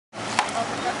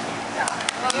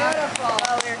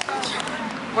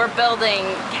We're building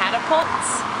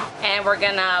catapults, and we're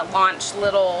gonna launch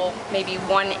little, maybe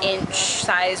 1-inch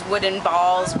size wooden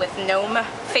balls with gnome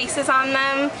faces on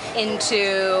them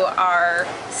into our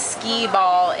skee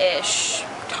ball-ish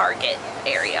target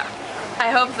area.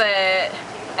 I hope that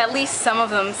at least some of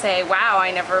them say, wow,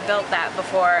 I never built that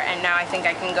before, and now I think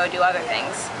I can go do other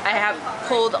things. I have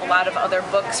pulled a lot of other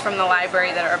books from the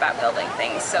library that are about building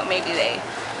things, so maybe they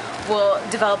will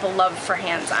develop a love for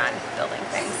hands-on building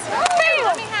things. Hey,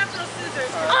 let me have those scissors.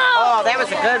 Oh, that was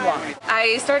a good one.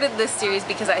 I started this series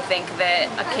because I think that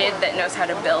a kid that knows how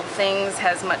to build things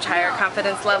has much higher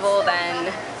confidence level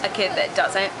than a kid that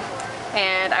doesn't.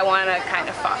 And I want to kind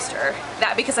of foster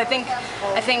that, because I think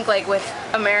like with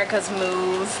America's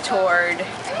move toward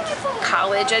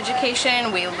college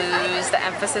education, we lose the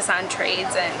emphasis on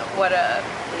trades and what a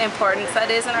importance that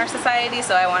is in our society,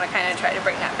 so I want to kind of try to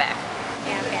bring that back.